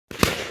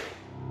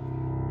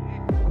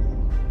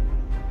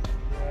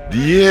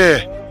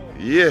Yeah,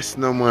 yes,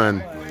 no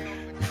man.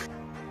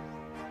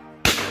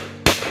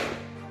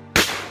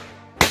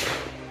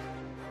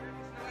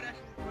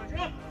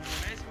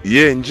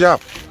 Yeah, in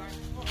Jap.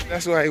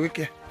 That's why we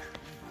can.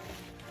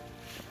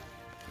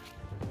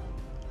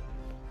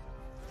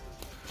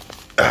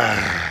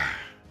 Ah,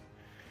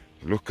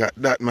 look at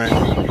that, man.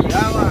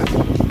 Yeah, man.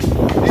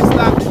 This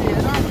time today,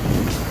 you know?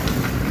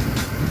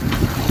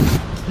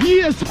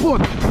 Yes,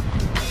 spot.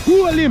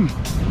 Hold him.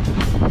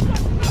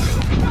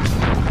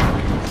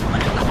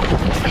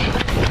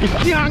 He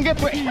can't get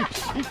me.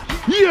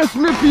 Yes,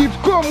 me peeps,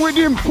 come with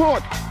him,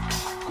 pot.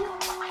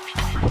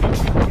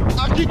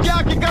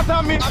 Akiki got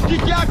on me.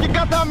 Akiki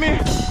got on me.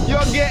 You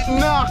get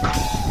knocked.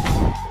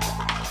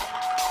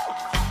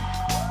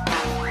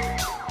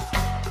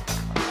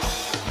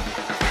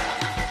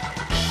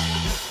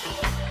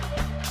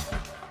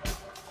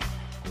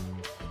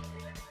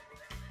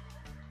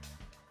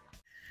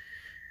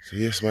 So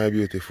yes, my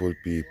beautiful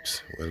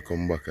peeps,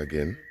 welcome back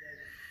again.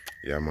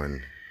 Yeah,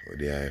 man,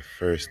 the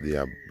first day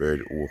of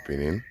bird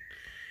opening.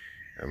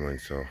 Yeah, man,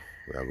 so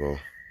we are going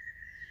to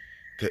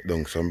take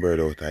down some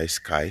bird out of the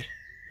sky.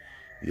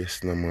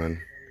 Yes, no,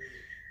 man.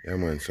 Yeah,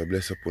 man, so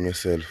bless up on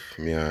yourself,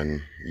 me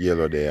and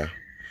Yellow there.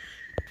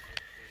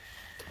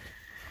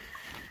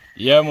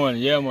 Yeah, man,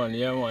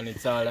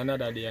 it's all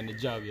another day on the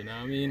job, you know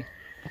what I mean?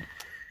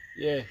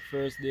 Yeah,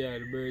 first day of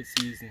the bird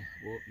season,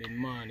 opening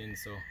morning,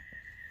 so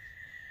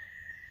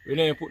we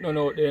didn't put none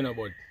out there, no,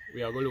 but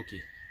we are go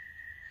lucky.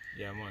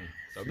 Yeah, man.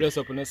 So bless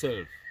up on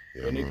yourself.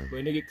 Yeah,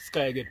 when the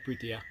sky get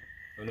prettier,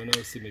 you don't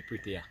know see me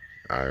prettier.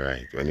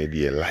 Alright, when the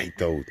day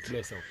light out.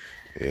 Bless up.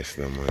 Yes,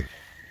 no, man.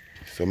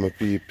 So my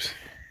peeps,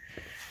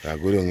 I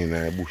go down in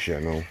the bush here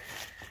now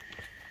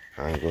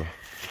and go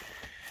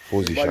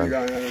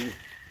position.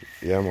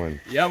 Yeah,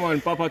 man. Yeah, man,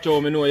 Papa Chow,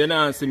 me know you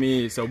don't see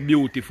me so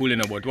beautiful, you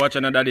know, but watch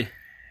another day.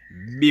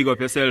 Big up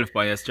yourself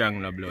by your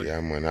strong blood. Yeah,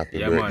 man. Happy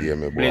birthday,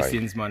 my boy.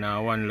 Blessings, man,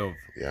 and one love.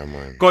 Yeah,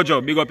 man.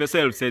 Kojo, big up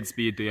yourself, said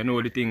Speed. You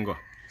know the thing go.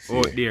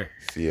 Out there.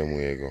 See him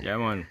where you go. Yeah,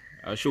 man.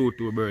 I shoot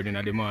 2 birds in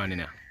the morning.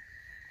 Yeah,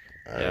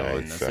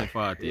 man. That's a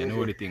 40. You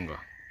know the thing go.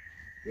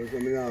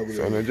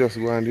 So I just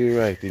go and do the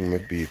right thing, my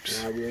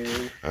peeps.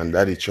 And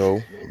Daddy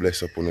Chow,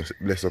 bless up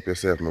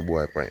yourself, my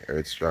boy, point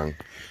earth strong.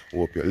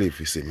 Hope you live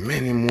to see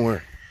many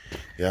more.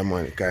 Yeah,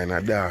 man, it's kind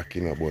of dark,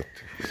 you know, but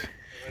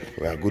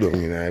we are good on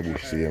in the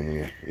bush, see him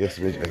here. Yes,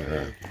 my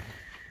general.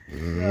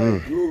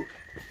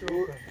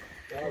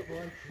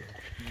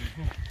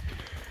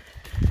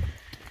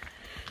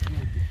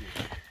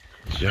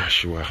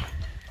 Joshua.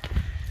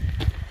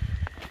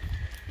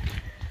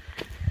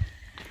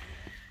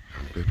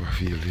 And Pepper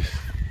feel this.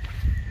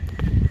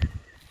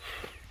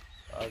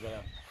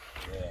 Yeah.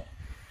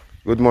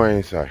 Good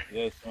morning, sir.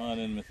 Yes,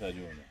 morning, Mr.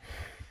 Junior.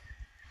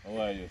 How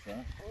are you,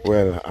 sir?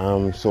 Well,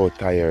 I'm so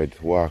tired,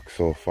 walk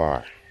so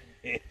far.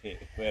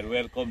 Well,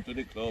 welcome to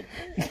the club.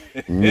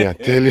 Me, I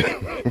tell you.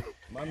 This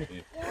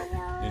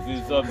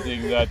is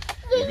something that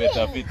you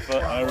better fit for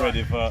and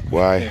ready for.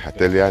 Why? I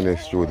tell you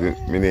honest truth,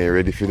 me ain't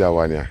ready for that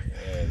one, yeah.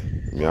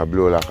 Me I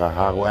blow like a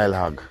hog, wild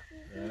hog.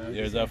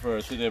 There's a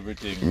first in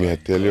everything. Me I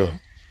tell you.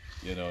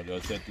 You know,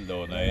 just settle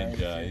down and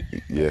enjoy.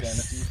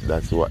 Yes,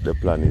 that's what the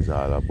plan is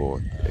all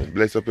about.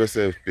 Bless up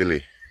yourself,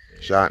 Billy.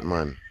 Short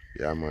man.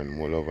 Yeah, man,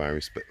 more love and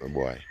respect, my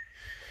boy.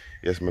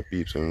 Yes, my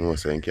peeps, you know,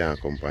 saying can't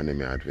accompany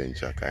me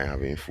adventure, because I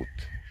have a foot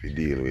to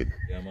deal with.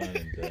 Yeah,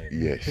 man,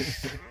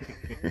 yes.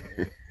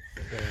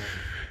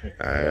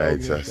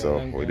 Alright, sir,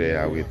 so we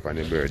there wait for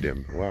the bird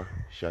them. Wow,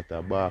 shut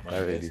a bark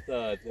already.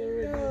 Start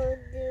already.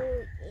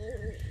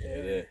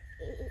 Yeah, there.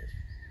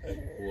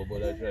 Who about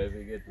to try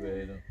to get where,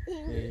 you know?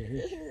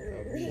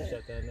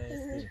 Shut a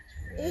nice thing.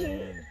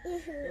 Yeah,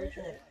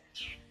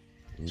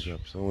 man.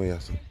 Drop somewhere,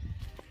 sir.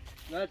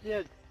 Not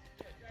yet.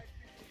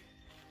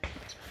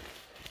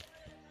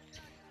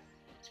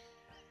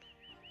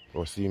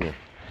 Oh, see me.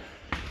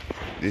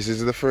 This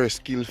is the first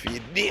skill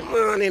feed the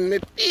morning, my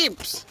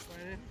peeps.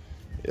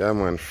 Yeah,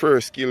 man,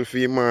 first skill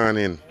feed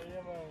morning.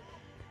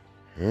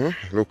 Huh?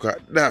 Look at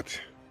that.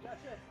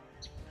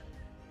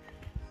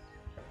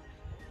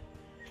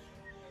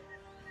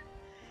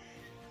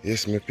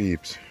 Yes, my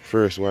peeps.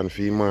 First one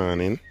for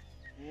morning.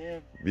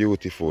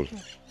 Beautiful.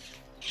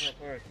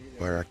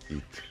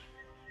 Parakeet.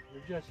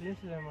 Just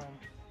listen, man.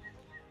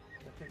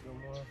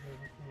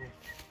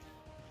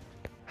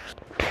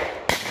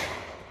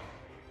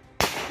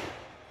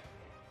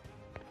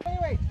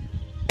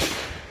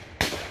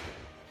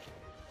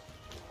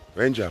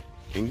 Ranger,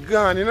 in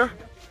gone, you know?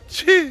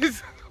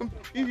 Jeez,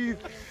 please.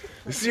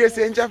 You serious,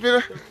 Ranger, you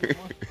know?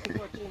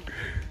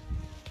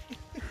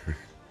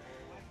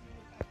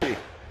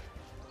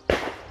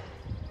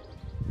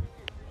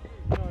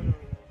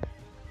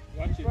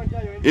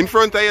 In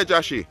front of you,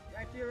 Joshy.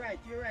 Right,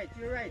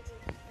 you're right.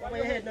 Over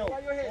your head now.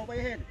 Over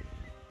your head.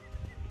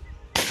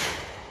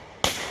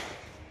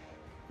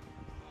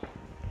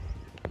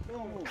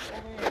 Don't move.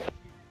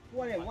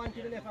 Over your head. One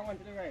to the left and one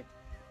to the right.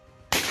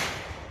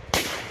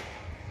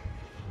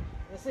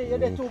 You see, you're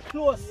there too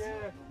close.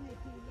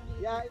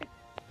 Yeah.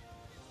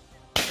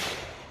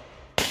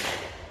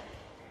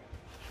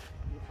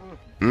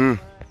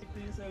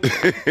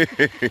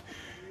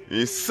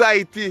 He's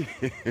sighty.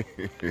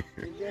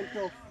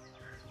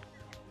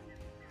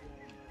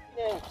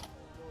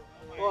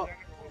 Oh.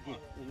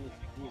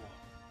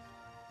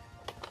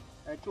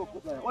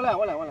 Hola,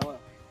 hola, hola, hola.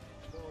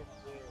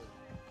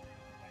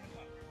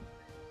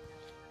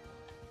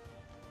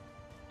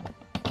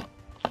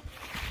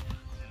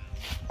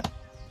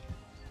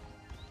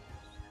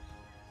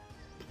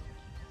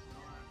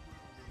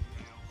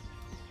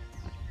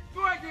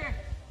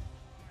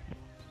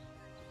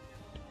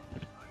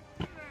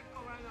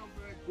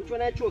 Which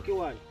one I choke you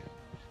want?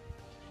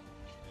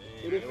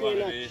 The four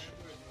notch.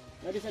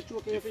 Now this a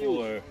choke you for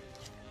use.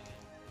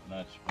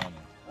 Notch one.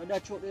 Or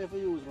that choke there for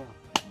use, man.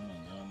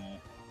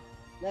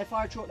 Like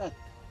far choke that.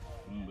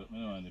 But I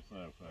don't want the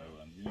fire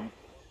one. You know,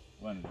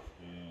 one of the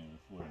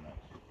four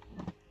notch.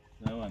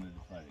 So I wanted the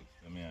fire.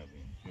 So I have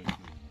been.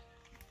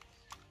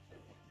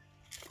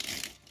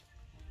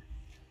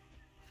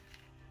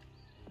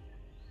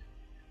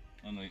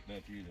 I like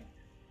that either.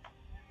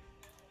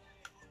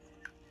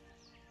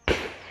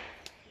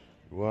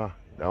 Wow,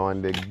 that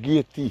one the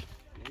gatey.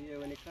 Yeah,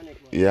 when they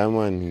connect, man. Yeah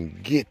man,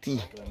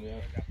 gatey.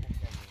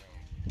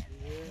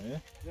 Yeah.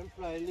 Them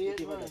fly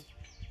late, man.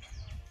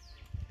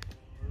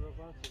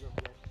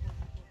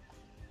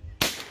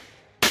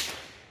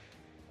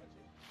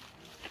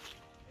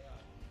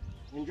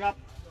 And drop.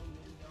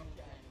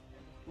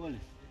 Hold it.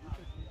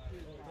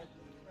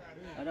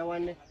 Other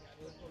one there.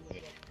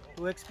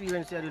 Who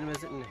experience you doing me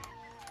sitting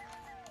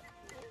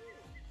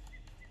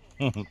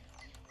there?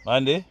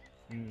 Mandy?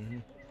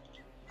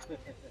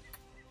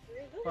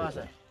 Pass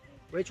it.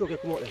 Wait,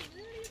 choke, come out there.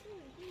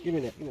 Give me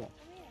that, give me that.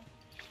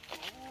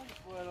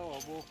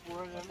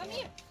 Come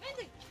here,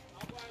 Mandy.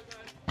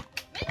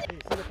 Hey,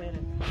 sit up here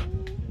then.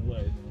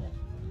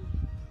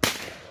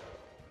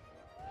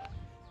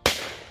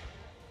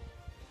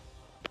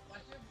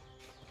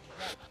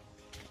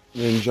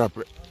 Then drop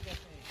it.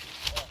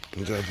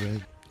 Drop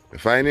it. You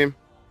find him?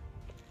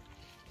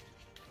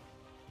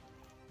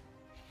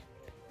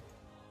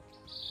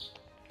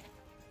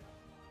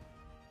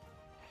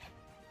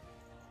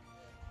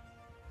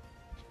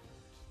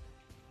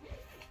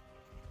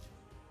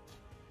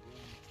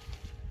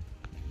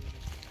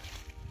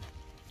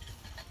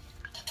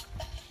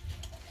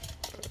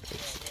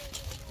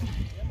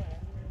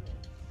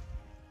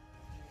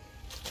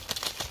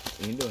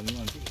 You don't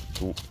want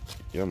to. Ooh.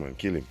 Yeah man,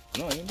 kill him.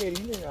 No, you did.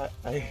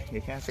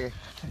 You can't say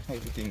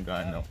everything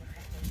gone now.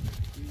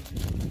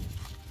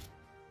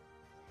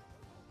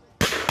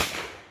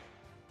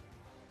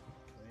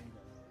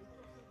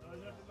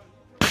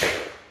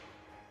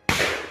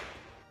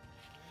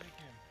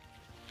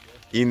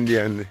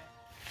 Indian.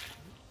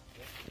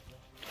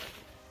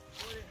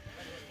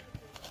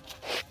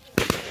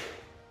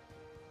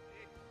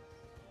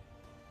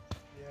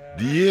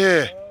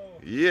 Yeah.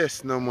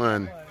 Yes, no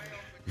man.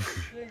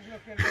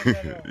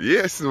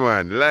 Yes,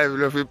 man. Live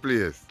lovely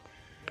place.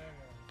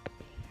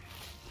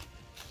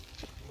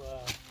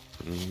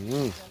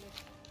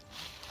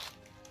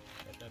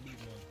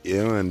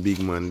 Yeah, man. Big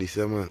man. This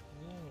a man.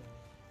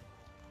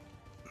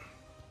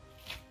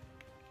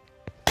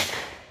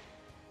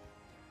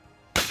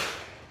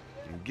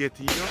 Get it,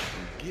 you know?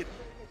 Get.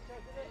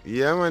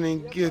 Yeah, man.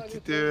 And get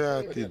it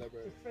rotted.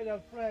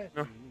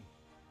 No.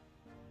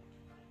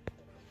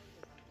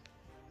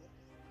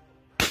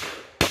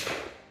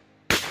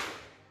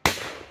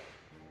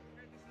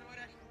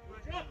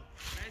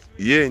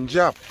 Yeah, in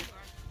Jap.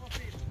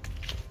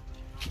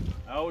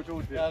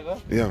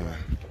 Yeah,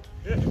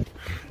 man.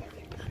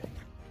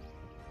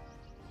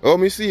 Oh,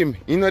 me see him.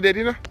 He not dead,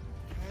 you know?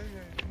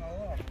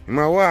 He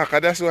might walk,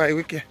 that's why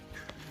we can.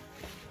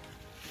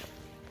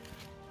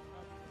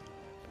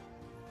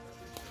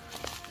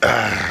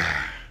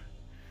 Ah,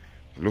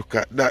 look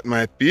at that,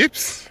 my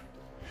peeps.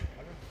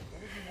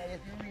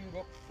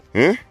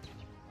 Huh?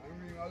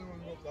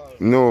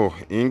 No,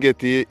 he get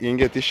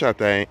the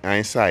shot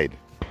inside.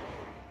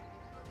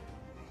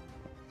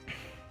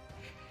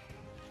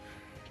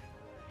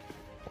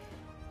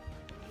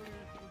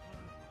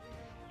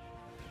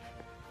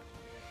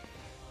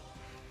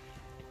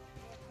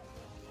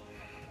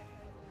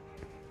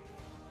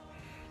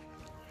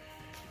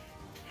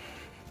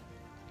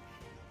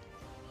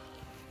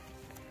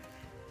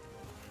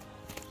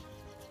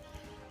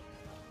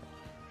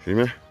 See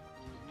me?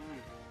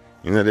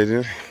 You know that, you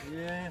know?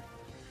 Yeah.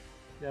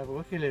 Yeah, but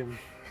we'll kill him.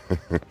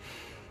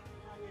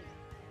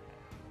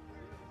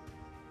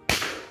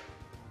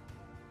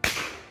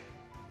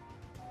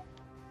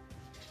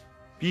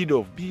 Bead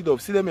up,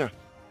 see them here?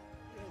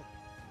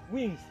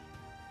 Wings.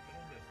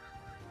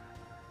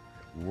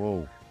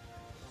 Whoa.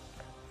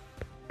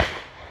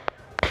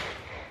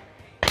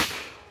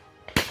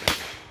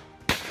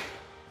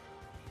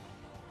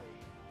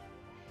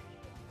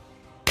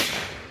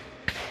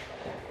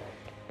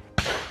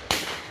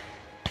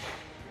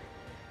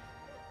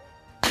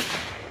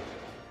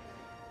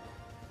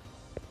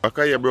 Back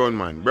of you, brown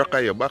man. Back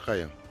of you, back of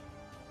you.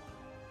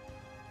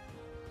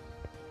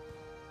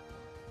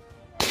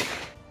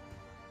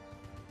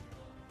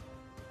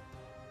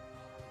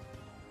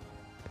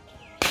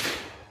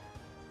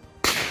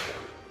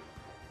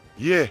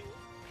 Yeah.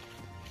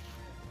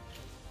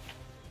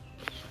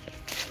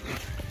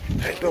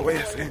 Right over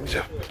here,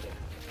 stranger.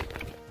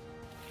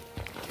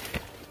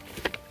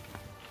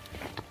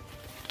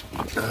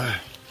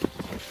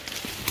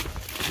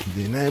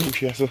 The night bush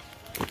here, so.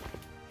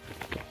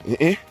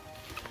 Eh?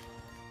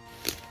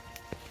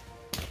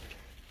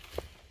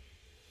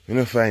 You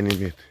don't find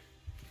him yet.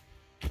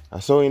 I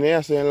saw him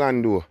here, so in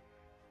land door.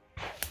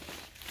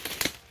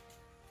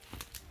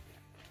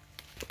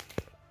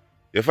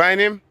 You find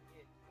him?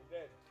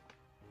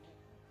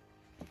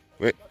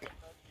 Wait.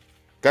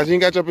 Catch him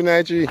catch up in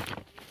the tree.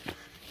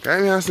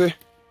 Come here, say.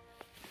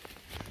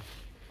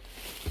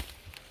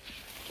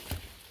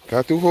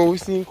 Can't do how we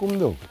see him come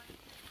down.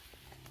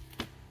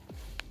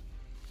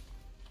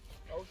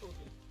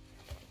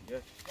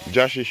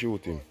 Josh is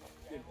shoot him.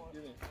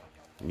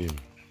 Give him.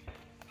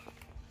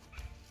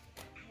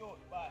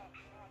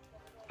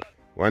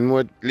 One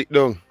more lick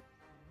down.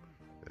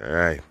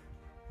 Alright.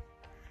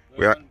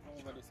 We are.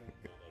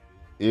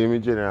 Yeah, me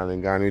general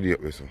and gone with you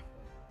up with some.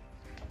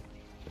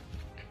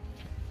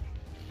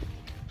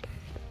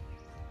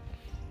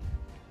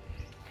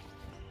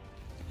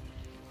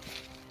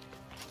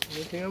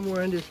 You think I'm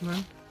more in this,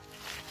 man?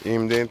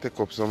 Him then take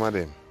up some of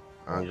them.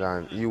 And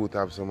gone, you would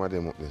have some of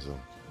them up there, so.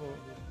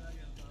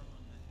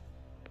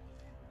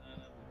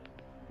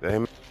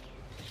 Them.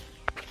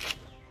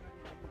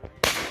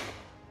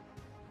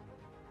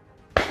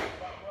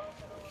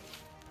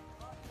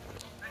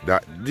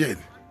 That did.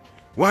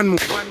 One more,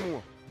 one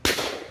more.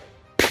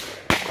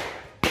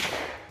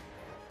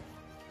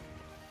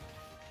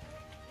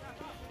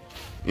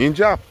 In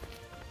job.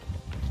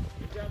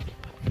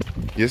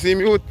 You see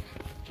me out?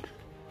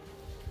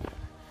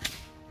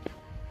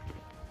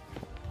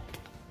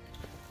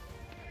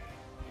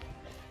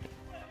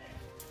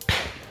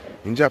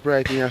 In job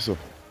right in here, so.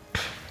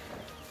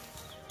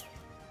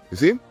 You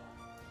see him?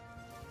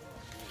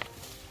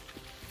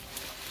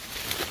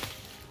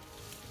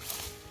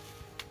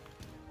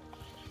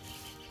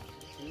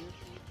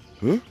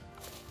 Huh?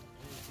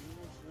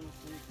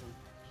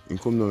 He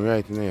come down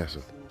right in here,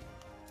 so.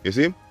 You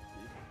see him?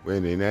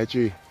 When in that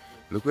tree.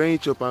 Look when he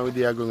chop and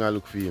they are going to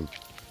look for him.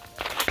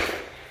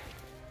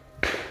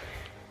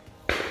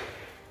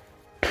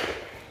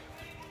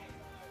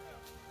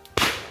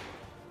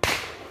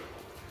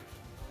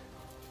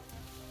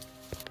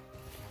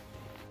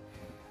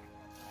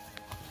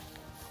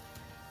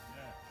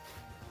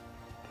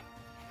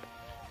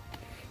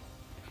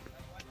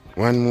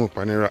 One more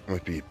pan the rock, my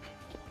peep.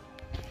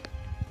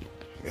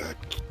 God.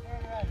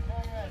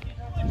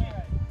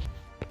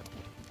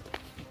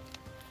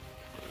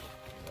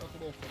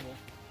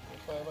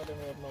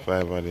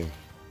 Five of them.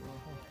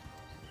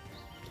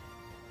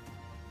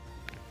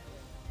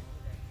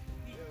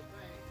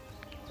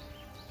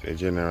 The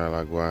general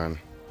are going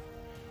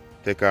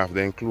take off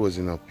them clothes,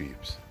 you know,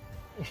 peeps.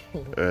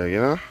 You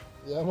know?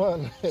 Yeah,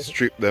 man.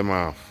 Strip them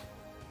off.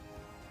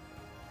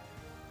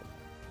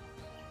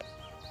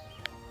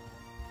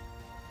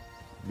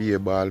 Be a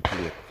ball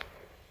plate.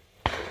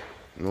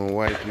 No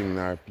white wing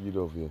nor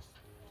pedo vest.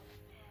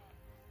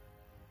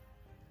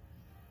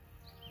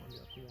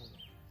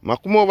 Ma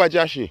come over,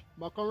 Joshy.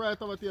 I come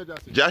right over to you,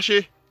 Joshy.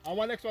 Joshy, And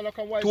one next one will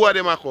come white. two of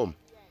them are come.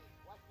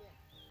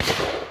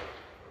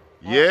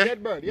 Yeah?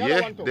 dead bird. The other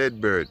Yeah, one too.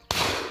 dead bird.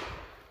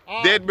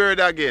 Dead bird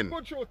again.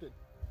 Good shooting.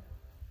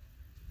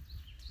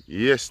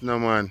 Yes, no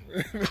man.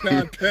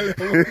 Nah, tell you.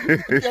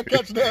 You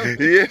catch them.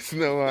 Yes,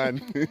 no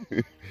man.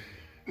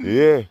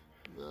 Yeah.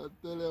 Nah,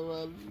 tell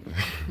you,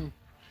 man.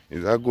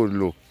 It's a good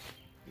look.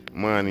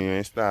 Man,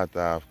 you start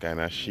off kind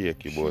of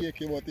shaky, but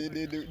Shaky, but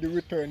the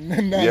return.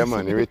 yeah,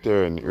 man, the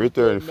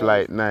return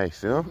flight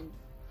nice, you know.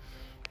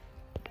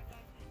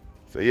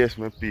 So yes,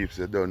 my peeps,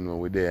 I don't know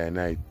we're there at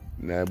night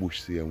in the bush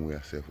same way,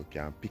 so we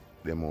can pick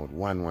them out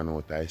one out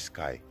of the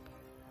sky.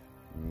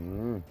 Yeah,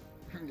 man.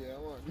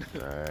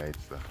 Right,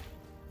 so.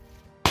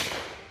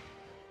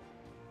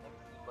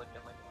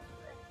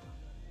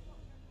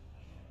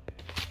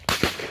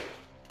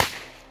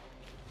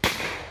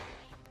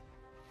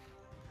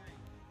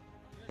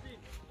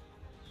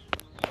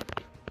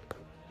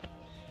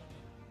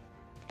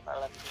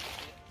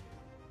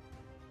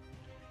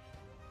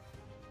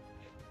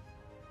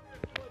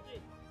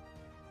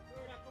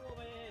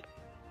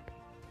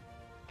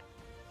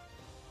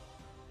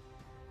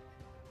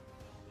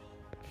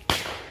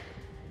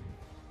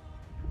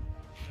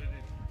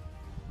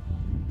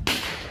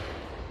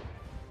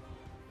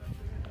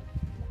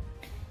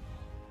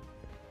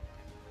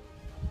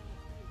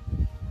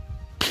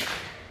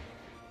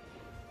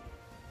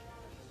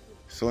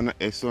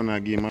 Son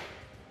again.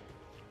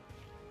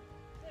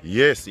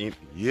 Yes,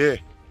 yeah.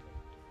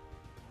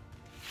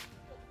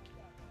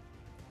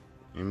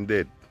 I'm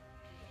dead.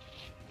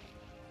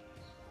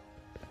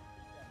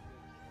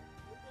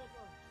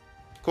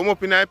 Come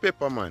up in a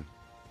paper, man.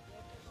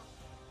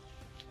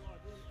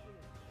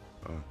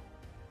 Oh.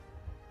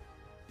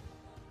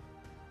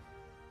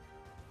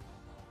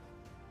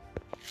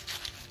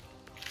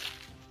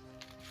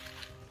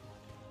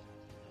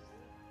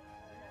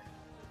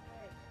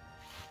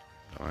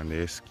 And they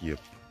escape.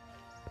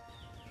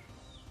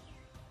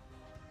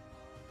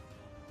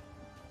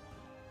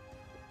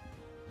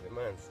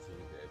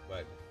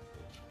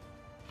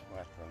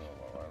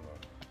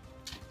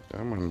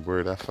 Yeah, man,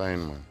 bird are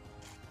fine, man.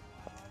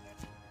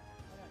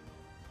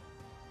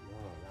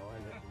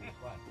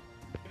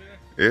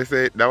 You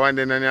say that one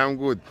then and I'm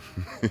good.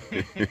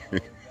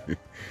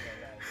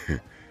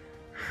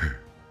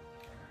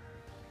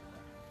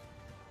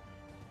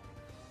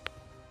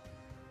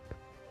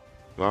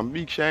 One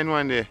big shine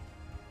one day.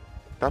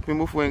 Tap him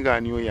before he go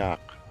to New York.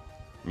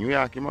 New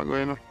York him a go,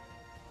 you know.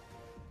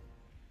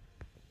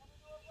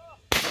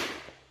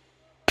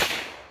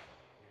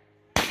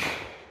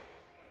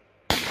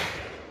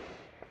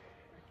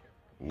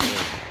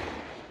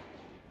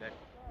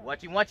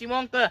 Watch him,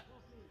 uncle.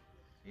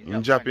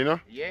 In Jap, you know?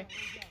 Yeah.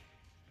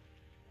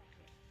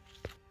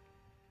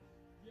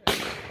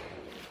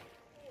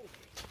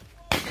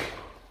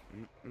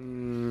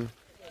 Mm.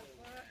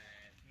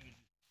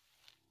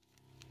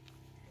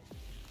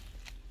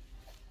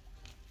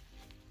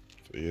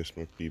 So yes,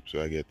 my peeps,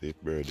 so I get the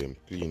bird them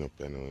clean up,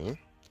 you know, huh?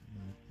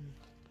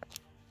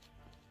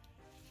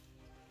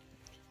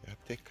 I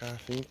take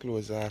off him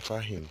clothes off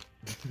of him.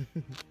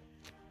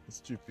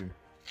 Strip him.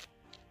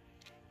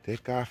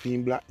 Take off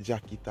him black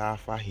jacket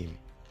off of him.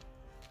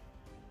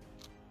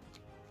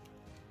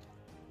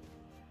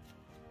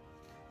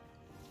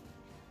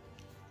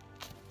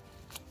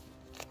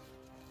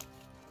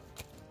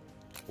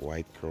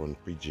 White crown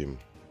pigeon,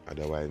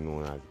 otherwise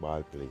known as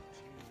ball plate.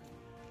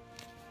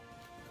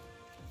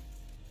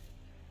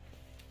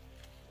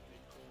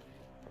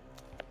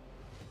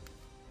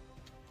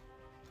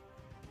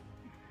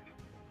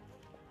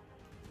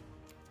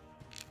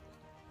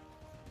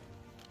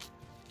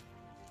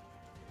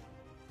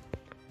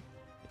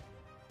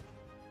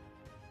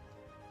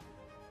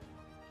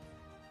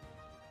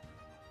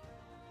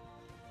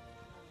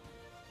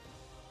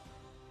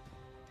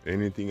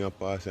 Anything I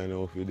pass, I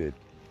know if you did.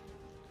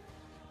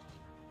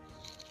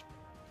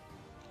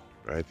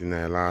 Right in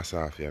the last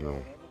half, you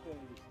know.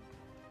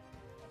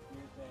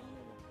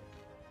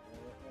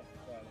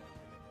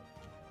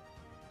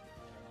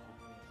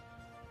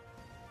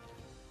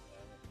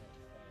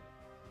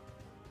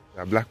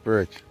 A black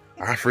perch,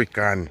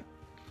 African.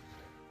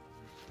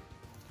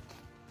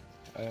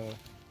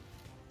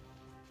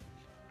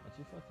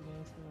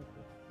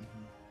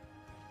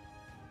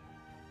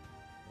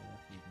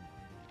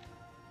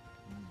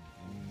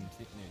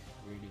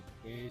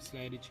 Where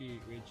slide the tree,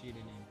 red tree the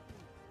name.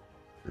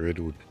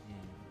 Redwood.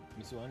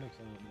 Me see one looks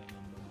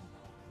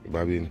like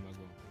Bobbin.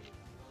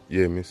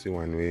 Yeah, me see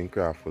one way in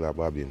craft full of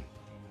bobbin.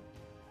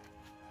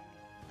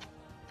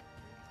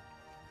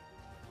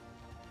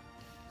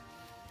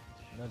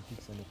 Not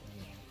fix on the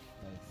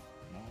nice.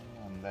 No,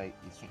 I'm like,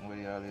 it's something where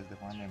they always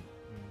depend on them.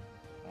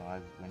 No,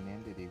 as when they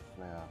end it, they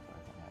fly off or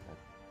something like that.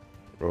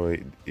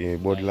 Oh, yeah,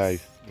 bud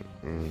life.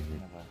 Never.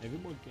 Every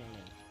bud can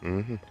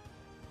life.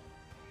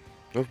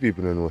 Enough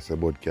people don't know what's a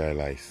bud carry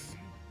lice.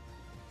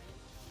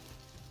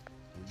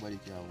 Everybody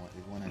can have one.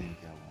 Every one of them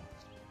can have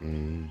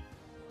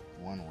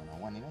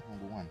one. One enough,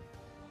 number one.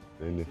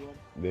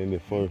 Then the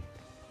fur.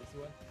 This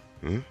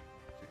one?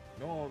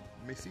 No,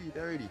 me see it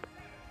already.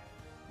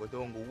 But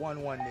don't go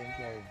one then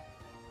carry.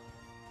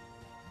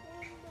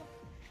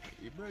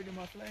 The bird them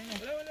are flying now.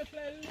 But I want to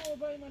fly low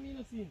by man, you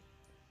know, see.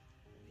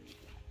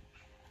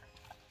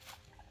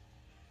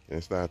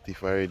 You start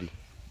thief already.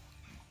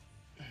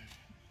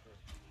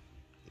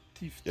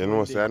 Thief. You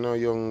know, say I know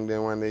young,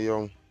 them when they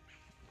young.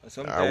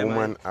 A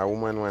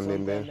woman one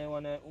them then.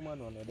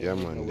 Yeah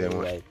man, them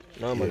one. Right.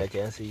 No man, Yeah. I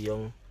can see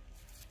young.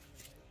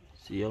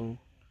 See young.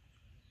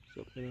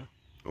 Something.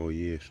 Oh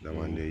yes, that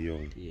one they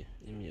young. Yeah,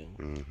 him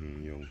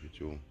young. Young for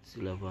sure.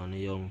 Still have on a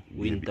young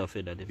winter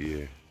feather them.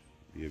 Yeah,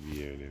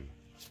 baby hair them.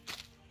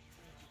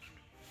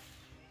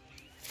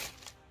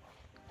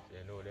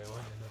 You know they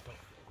want to talk.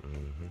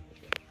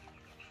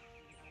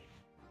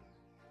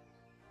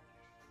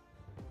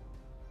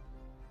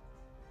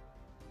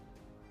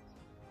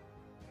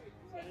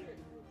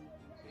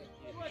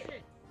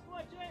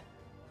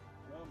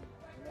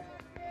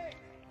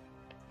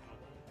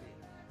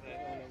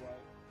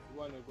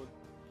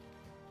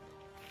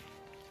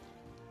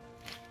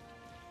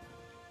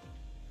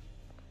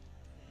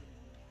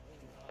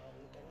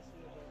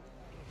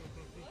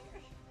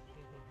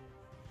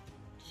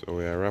 So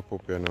we wrap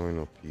up here now, you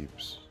know,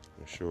 peeps.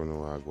 I'm sure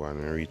now I go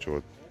and reach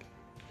out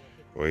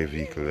where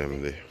vehicle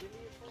them there.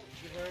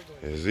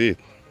 Is it?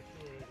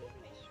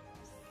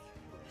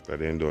 After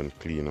them done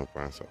clean up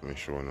and something,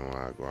 sure now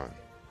I go on.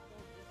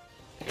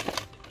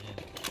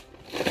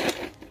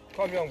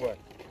 Come, young boy.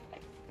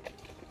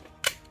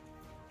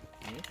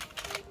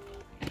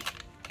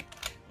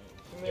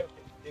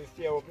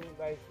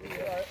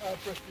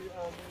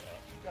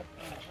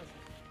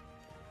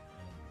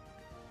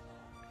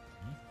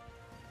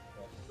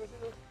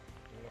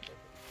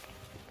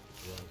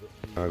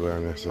 I go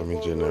and see me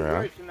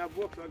general.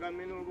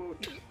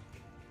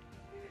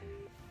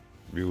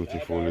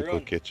 Beautiful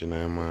little catch in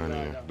the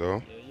morning,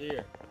 though.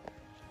 Yeah.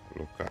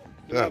 Look at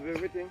You have that.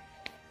 everything.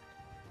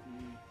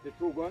 The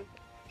two gun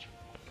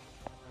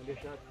and the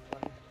shot.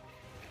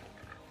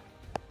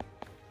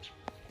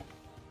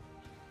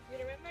 You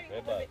remember you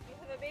have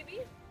a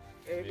baby?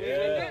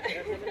 Yeah.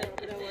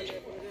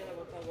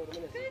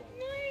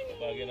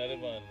 Bag in the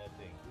van, I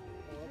think.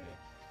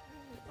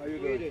 How you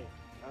doing?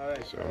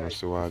 Alright. So I'm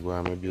still want to go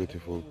on my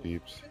beautiful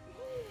peeps.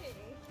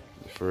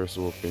 The first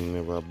opening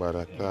never bad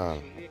at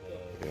all.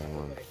 Yeah,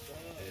 man.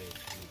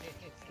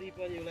 Sleep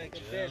on you like a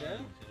bed,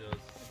 huh?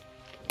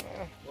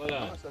 Hold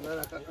on.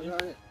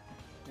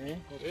 Eh?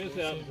 What you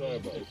say I'm sorry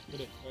about?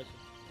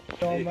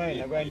 Don't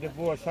mind, I'm going to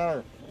divorce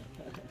her.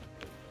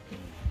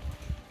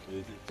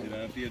 You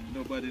don't pay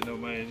nobody no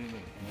mind,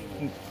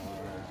 you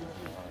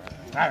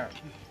know.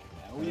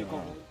 Where you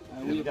come?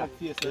 Where you come?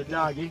 Where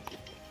doggy?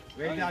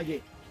 Where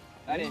doggy?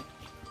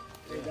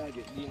 Where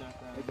doggy?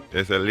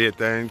 It's a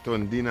later in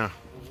town dinner.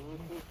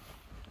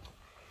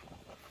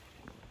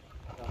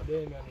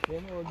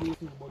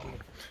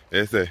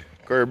 Yes, sir.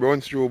 Curry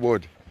brown stew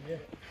bud.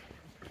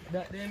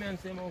 That day, man,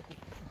 same uncle.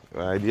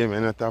 Why, dear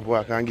man, not have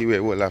work and give away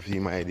all of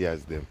him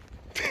ideas, them.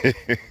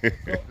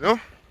 No?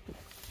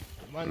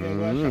 Man, they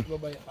go shop go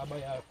buy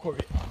a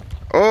curry.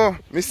 Oh,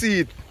 me see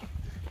it.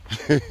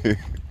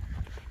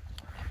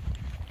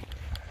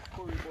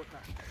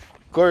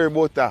 Curry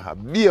butter, a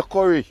beer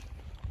curry.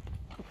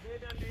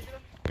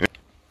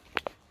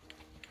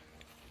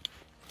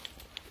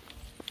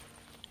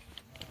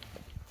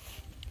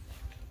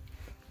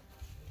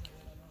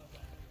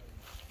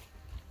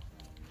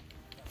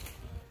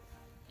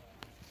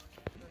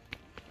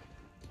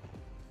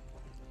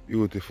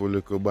 Beautiful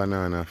little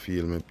banana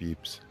field, my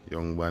peeps.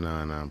 Young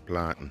banana and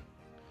planting.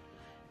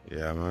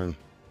 Yeah, man.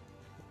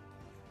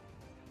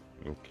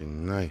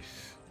 Looking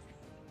nice.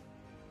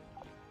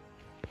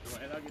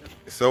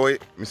 So, I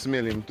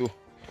smell him too.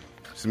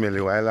 Smell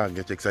him while I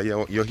get check. So,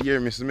 you hear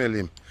me smell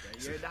him?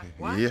 You hear that?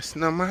 What? Yes,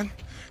 no, man.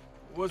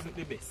 Wasn't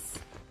the best.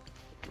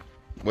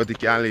 But he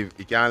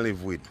can't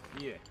live with.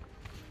 Yeah.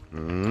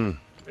 Mm.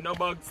 We no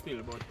bag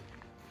still, but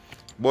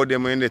But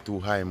them when they too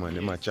high, man. They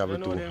might travel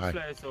you know too them high.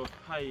 fly so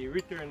high,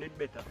 return it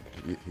better.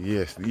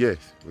 Yes, yes.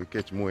 We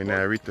catch more in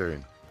our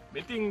return.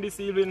 I think this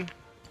evening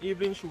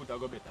shoot I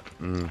go better.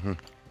 Mm-hmm.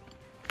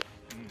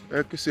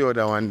 You can see how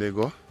that one they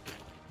go.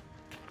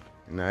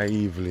 In the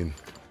evening.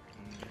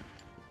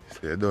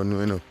 So I don't know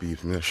enough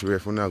people. I'm not sure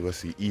if we're not going to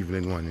see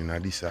evening one in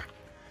this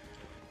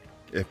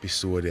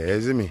episode there,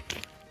 isn't me?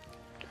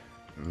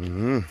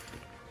 Mm-hmm.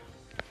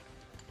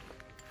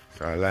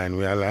 So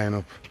we are line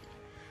up.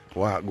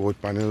 Walk go out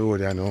on the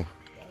road there now.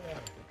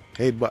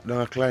 Head back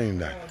down and climb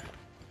that.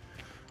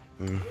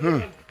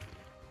 Mm-hmm.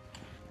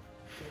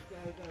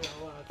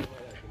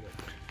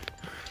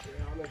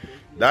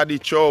 Daddy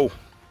Chow.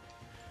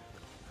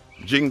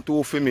 Drink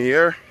two for me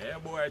here. Yeah,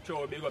 boy,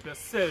 Chow, big up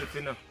yourself,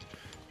 you know.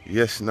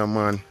 Yes, no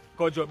man.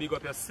 Kojo, big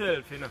up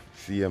yourself, you know.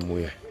 Same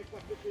way.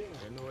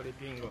 You know the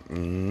thing.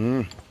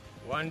 Mm-hmm.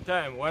 One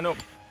time, one up.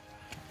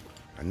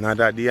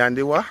 Another day on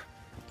the what?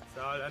 It's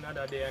all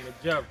another day on the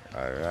job.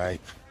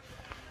 Alright.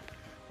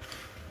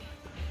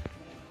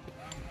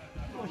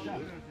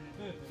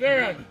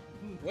 Sharon,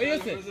 what you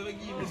say?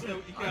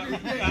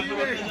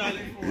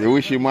 You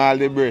wish him all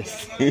the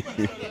best. Yes,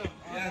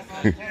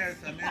 I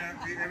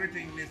mean,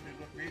 everything missed me,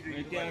 but me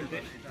You doing can't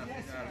it.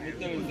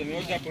 say,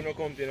 you just no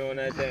come to no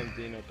night time,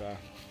 you know, car.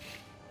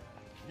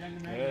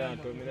 Yeah,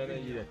 told me that you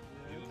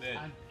You did.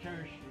 And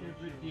cherish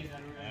every day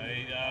that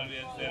I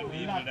always tell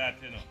people that,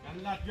 you know.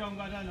 a lot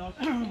younger than us.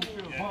 And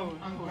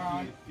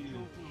God.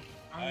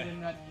 And then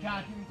that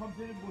can't even come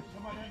to the bush,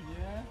 some of them,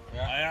 yeah?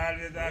 I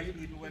always ask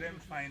people where them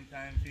find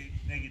time for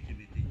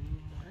negativity.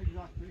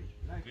 Exactly.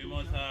 Like We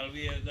must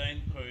always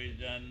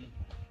encourage and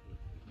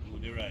do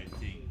the right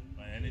thing.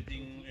 And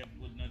anything that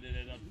would not do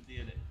that, not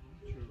stay there.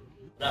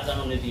 Good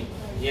afternoon, team.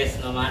 Yes,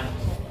 no man.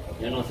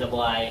 You know, the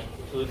boy,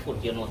 so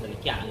foot, you know, so we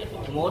can't get to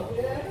come out.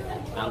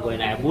 I'm going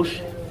to the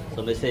bush,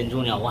 so we send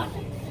Junior one.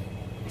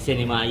 We send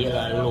him a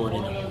yellow alone,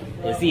 you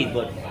know. You see it,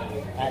 but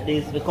at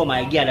least we come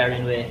a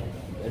gathering where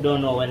you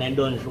don't know when they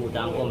don't shoot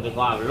and come because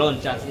I have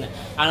lunch and stuff.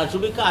 And it's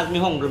because I'm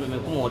hungry, me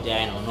come out here,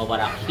 you know.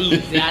 Nobody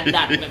feeds and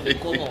that, me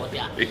come out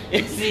here.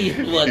 You see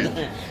it, but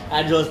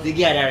I just the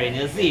gathering,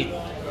 you see it.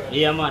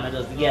 Yeah, man, I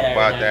just gathering.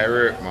 Part I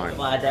work, man.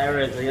 Part I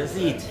work, so you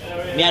see it.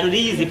 Me I do the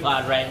easy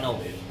part right now.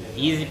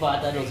 The easy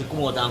part I just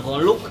come out and go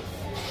look.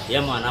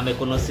 Yeah, man, I'm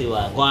going to see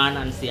what go on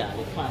and see all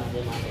the fans,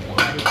 them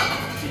and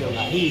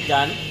see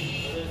them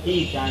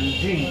heat and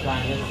drink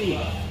and you see.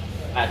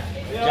 At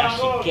Josh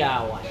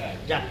car wash,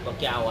 Jack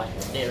car wash,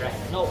 they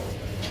right now.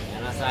 You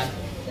understand?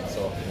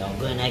 So I'm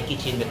going in the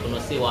kitchen, we're going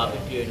to see what I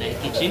prepare in the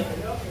kitchen.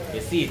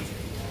 You see it.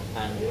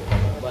 And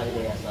by the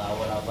way, so I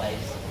will have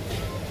vibes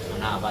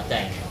and have a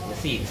time. You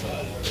see it. So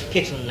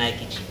kitchen in the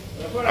kitchen.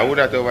 I would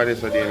have over this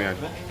for Damien.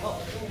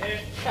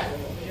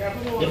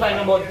 You find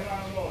a boat?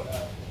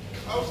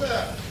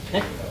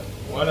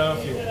 One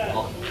of you.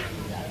 Oh.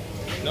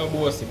 No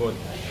bossy, but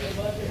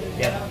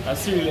Yeah. I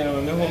seriously know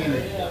I'm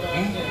hungry.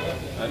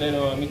 And then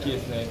I'm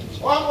case in the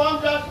kitchen.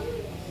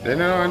 They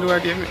don't want to do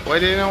again. Why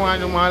they don't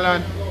want to do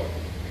Marlon?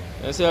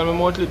 I say I'm a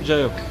mouth lip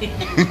dry up.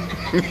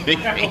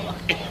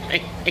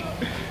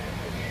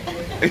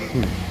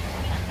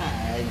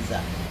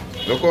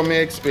 Exactly. Look how me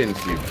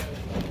expensive.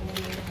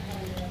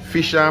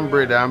 Fish and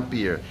bread and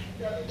pear.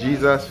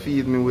 Jesus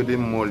feed me with the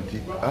multi.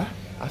 Huh?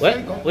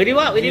 What? With the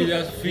what? With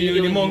Jesus feed you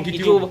with the monkey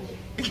tube.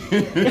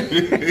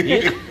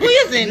 Who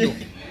you saying?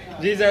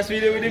 Jesus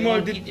feed you with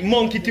the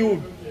monkey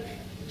tube.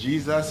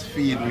 Jesus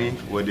feed me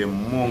with the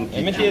monkey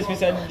Let me tube. taste me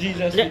said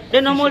Jesus.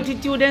 Then a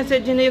multitude then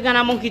said you got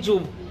a monkey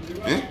tube.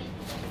 Eh?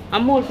 A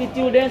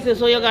multitude then said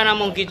so you got a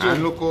monkey tube.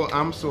 And look how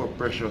I'm so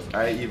precious.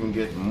 I even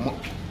get look,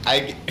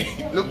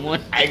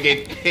 I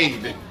get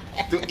paid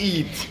to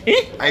eat.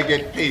 I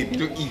get paid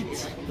to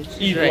eat.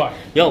 Eat Right. what?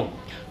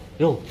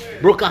 Yo,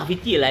 broke off your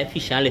tail like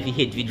fish and left your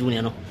head with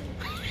Junior no.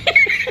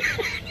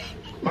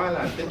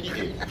 Marlon, take it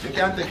in. You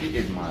can't take it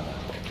in, Marlon.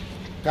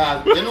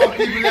 Cause you know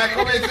people in the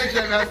comment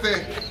section and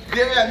say,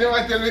 they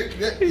never tell me,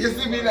 you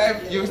see me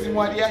like, you see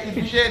what they are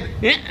eating shed.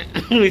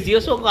 We see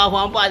you suck off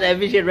one part of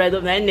the fish right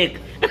up my neck.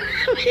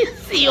 We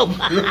see you.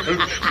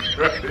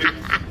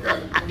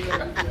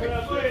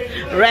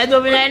 Right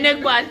up in my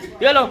neck part.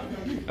 You know.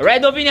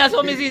 Right up in here,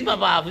 so me see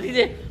Papa. See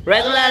there?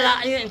 Right up like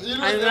that.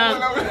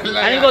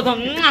 And he go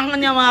some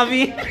on your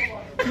mavi.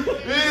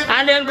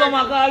 And then come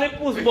and call it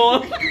puss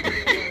ball.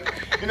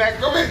 In the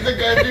comment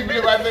section,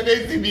 people want to say,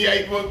 they see me,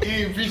 I go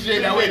eat fish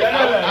shed.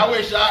 I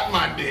wear shark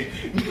man there.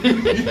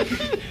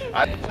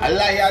 I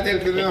lie, I tell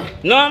you.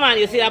 No man,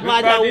 you see that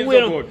part of the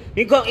wheel.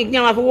 He come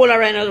have a whole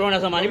around or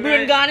something. The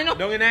brain gone, you know.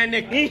 Down in her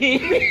neck. Eat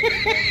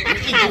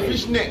the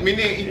fish net, me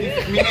eat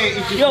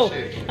the fish Yo,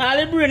 shed. all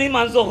the brain in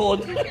man so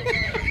hot.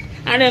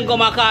 And then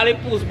come and call it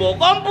puss ball.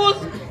 Come puss.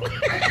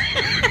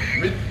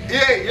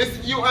 Yeah, yes,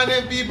 you and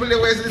them people they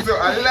way so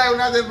I lie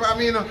nothing for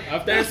me, you know.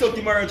 After I suck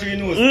tomorrow to your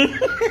nose.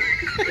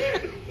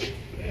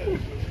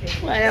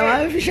 Why am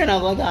I fishing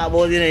about that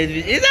about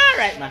it's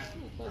alright man.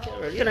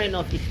 You don't eat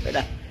no fish,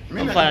 brother.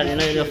 You follow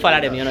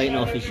them, you don't eat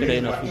no fish, you don't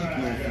eat no fish.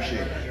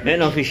 You eat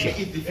no fish.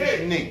 Eat the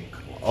fish neck.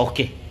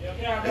 Okay.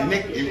 The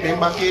neck, if them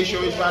back here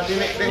show is part the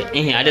neck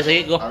there. I just say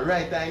it go.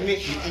 Alright, I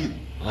neck you eat.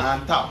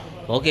 On top.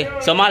 Okay.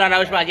 So Marlon,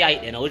 which part you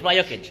eat then? Which part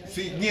you catch?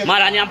 See,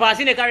 Marlon, you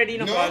passing the already, you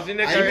know? No, Passing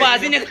the You already.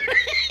 passing the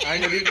I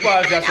know big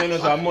pass just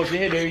so I must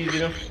head there easy,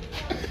 you know.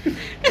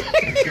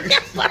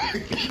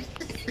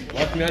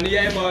 Watch me on the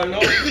eyeball now.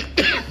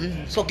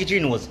 Suck it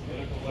your nose.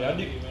 Yeah,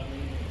 dip.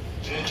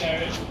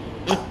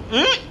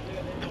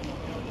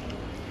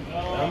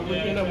 I'm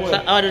good in the boy. So,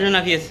 how do you do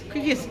your face?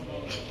 Quick face.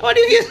 How do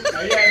you face?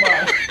 On the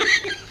eyeball.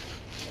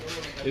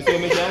 You see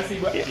me can see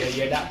but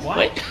yeah, that one.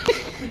 Wait.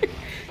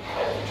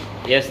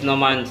 Yes, no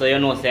man, so you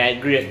know say I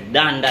great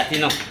than that, you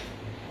know.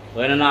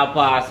 When you not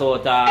pass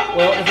out what's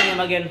the name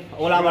again?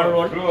 Olava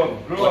Road?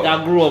 Grove.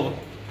 Grove.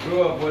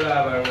 Grove,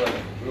 Olava Road.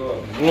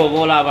 Grove. Grove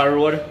Olava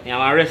Road. You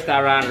have a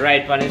restaurant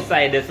right on the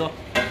side there, so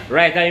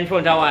right in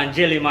front of one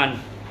jelly man.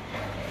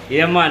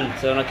 Yeah man,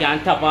 so you can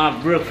tap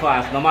on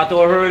breakfast. No matter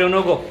how early you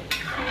go.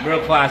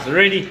 Breakfast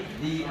ready.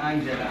 The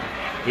Angela.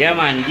 Yeah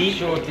man, what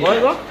you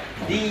go?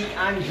 The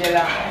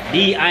Angela.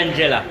 The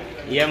Angela.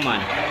 Yeah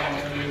man.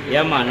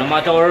 Yeah man, no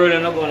matter how early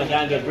you go, you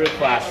can get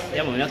breakfast.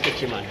 Yeah man, you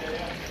catch it man.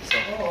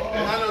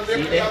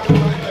 See there?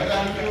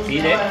 See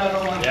there?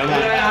 Yeah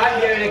man.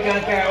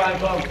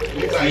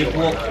 See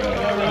pork.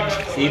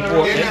 See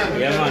pork there?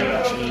 Yeah man.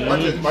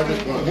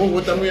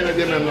 What am I going to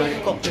do,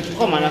 man?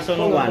 Come on, I saw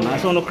no one. I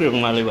saw no crib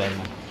man.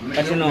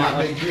 But you know,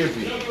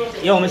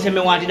 yo, I say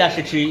me want to dash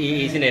the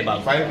tree is in the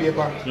bag. File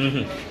paper.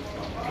 Mm-hmm.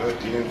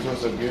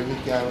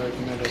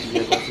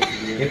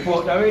 They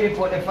put already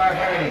put the fire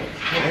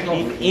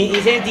already.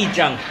 He's a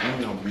teacher.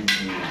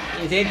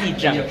 He's a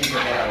teacher.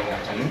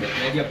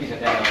 Maybe a piece of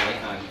that one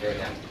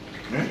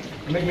earlier.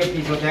 Maybe a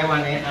piece of that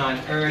one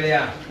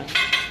earlier.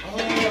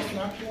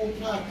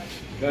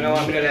 Don't know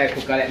what I'm like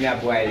cook, let me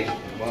boil it.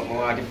 I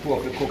want the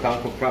pork to cook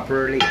and cook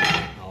properly.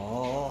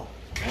 Oh,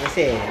 I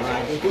say,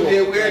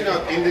 Today we're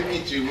not in the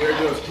kitchen, we're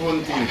just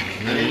hunting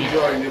and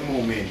enjoying the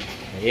moment.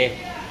 yeah.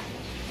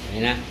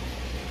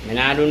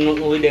 I don't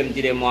know with them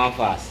till them want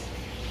fast.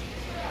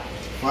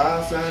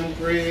 Fast and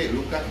pray,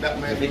 look at that,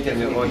 my Let me tell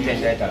you about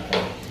that.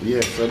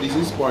 Yes, so this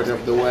is part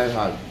of the wild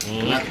hog.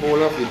 Not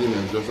all of it,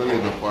 it's just a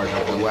little part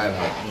of the wild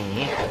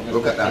hog.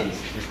 Look at that.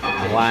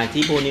 I want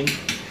to on him.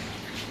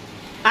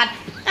 Hot.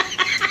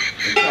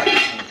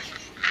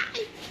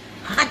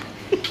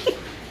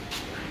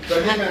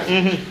 So then,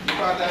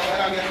 part of the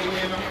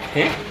wild hog,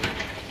 Eh?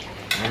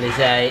 And it's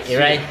a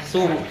right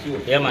soup.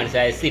 Yeah man, it's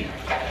a sip.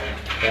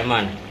 Yeah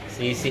man.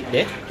 See sip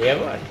there? Yeah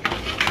man.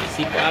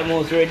 Sip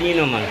almost ready you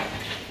know man.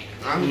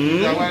 and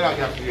the wild hog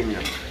have to be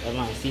here. Yeah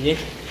man, see there?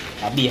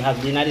 A bee has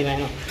dinner there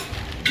now.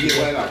 The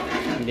wild hog.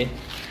 See there?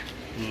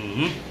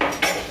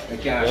 I You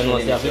can't know,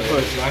 show see, them.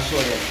 I show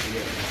you.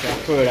 See,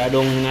 further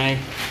down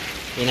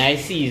in a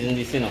season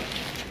this, you know.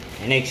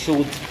 The next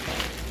shoot,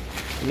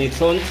 next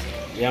hunt,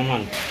 yeah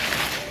man.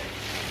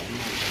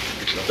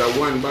 That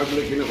one bag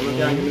looking up, I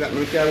can't give me that,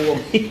 I can't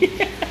walk.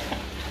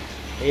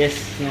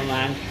 Yes, no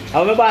man.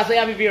 How my boss say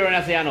happy beer when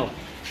I say I know?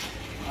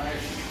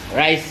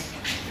 Rice.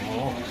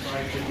 Oh.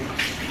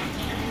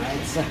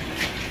 Alright, sir.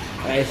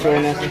 Rice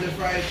when I say.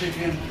 fried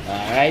chicken.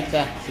 Alright,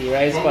 sir. See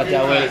rice pot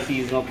are well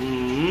seasoned up.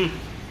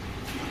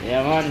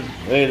 Yeah man,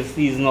 well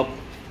seasoned up.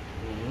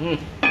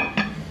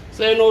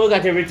 So you know we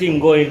got everything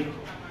going.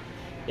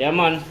 Yeah,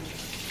 man.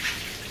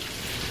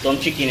 Some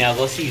chicken I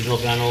go season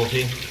up and now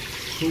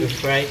for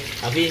fry.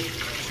 Have you?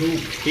 Soup.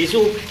 Fish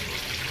soup?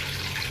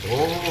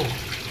 Oh.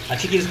 A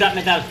chicken scrap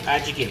metal? A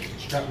chicken?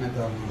 Scrap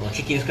metal. Oh,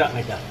 chicken scrap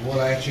metal. All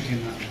like chicken.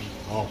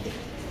 Okay.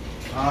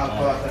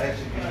 Part like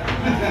chicken.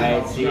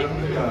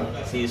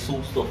 Alright, see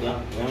soup stuff,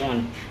 yeah? Yeah,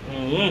 man.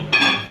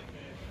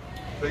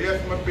 So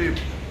yes, my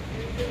people,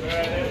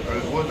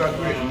 it was a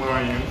great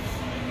morning.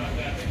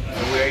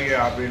 We're here,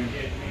 I've been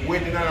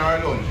waiting on our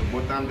lunch,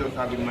 but I'm just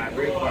having my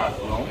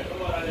breakfast now.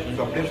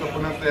 So bless up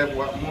on herself,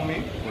 what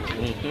mommy,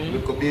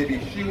 little baby,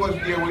 she was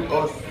there with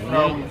us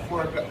from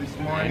 4 o'clock this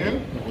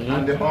morning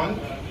on the hunt.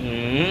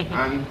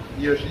 And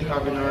here she's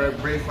having her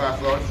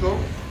breakfast also.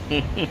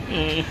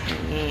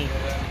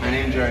 And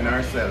enjoying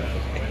herself.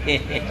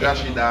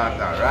 Joshy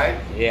daughter, right?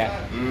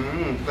 Yeah.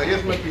 So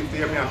yes, my people,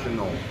 hear me as you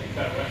know.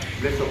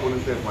 Bless up on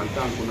yourself and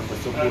thank you for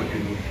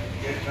supporting me.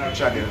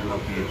 Channel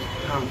and page.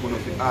 Thank you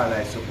for all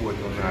I support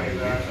on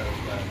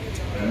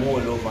our more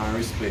love and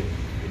respect.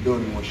 You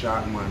don't know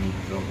shark man.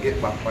 You know,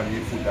 get back on the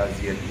foot as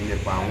yet. In the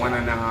pan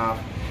 1.5,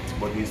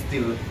 but we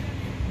still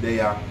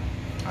there.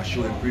 I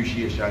show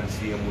appreciation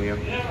same way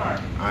and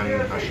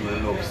I show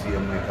love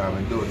same way because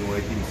we don't know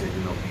things set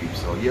enough people.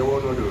 So yeah,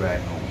 what we do right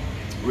now.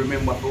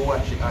 Remember to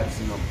watch the ads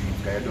enough people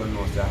because you don't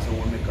know so that's how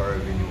we make our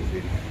revenue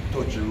fit.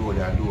 Touch the road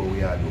and do what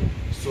we are doing.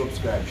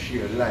 Subscribe,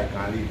 share, like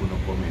and leave a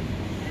comment.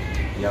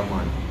 Yeah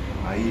man,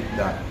 I eat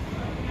that.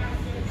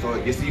 So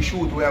you see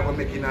shoot we are going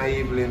to make in the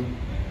evening.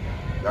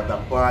 That's a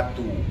part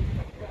 2.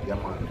 Yeah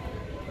man.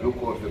 Look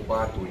out for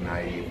part 2 in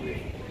the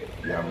evening.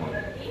 Yeah man.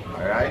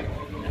 Alright?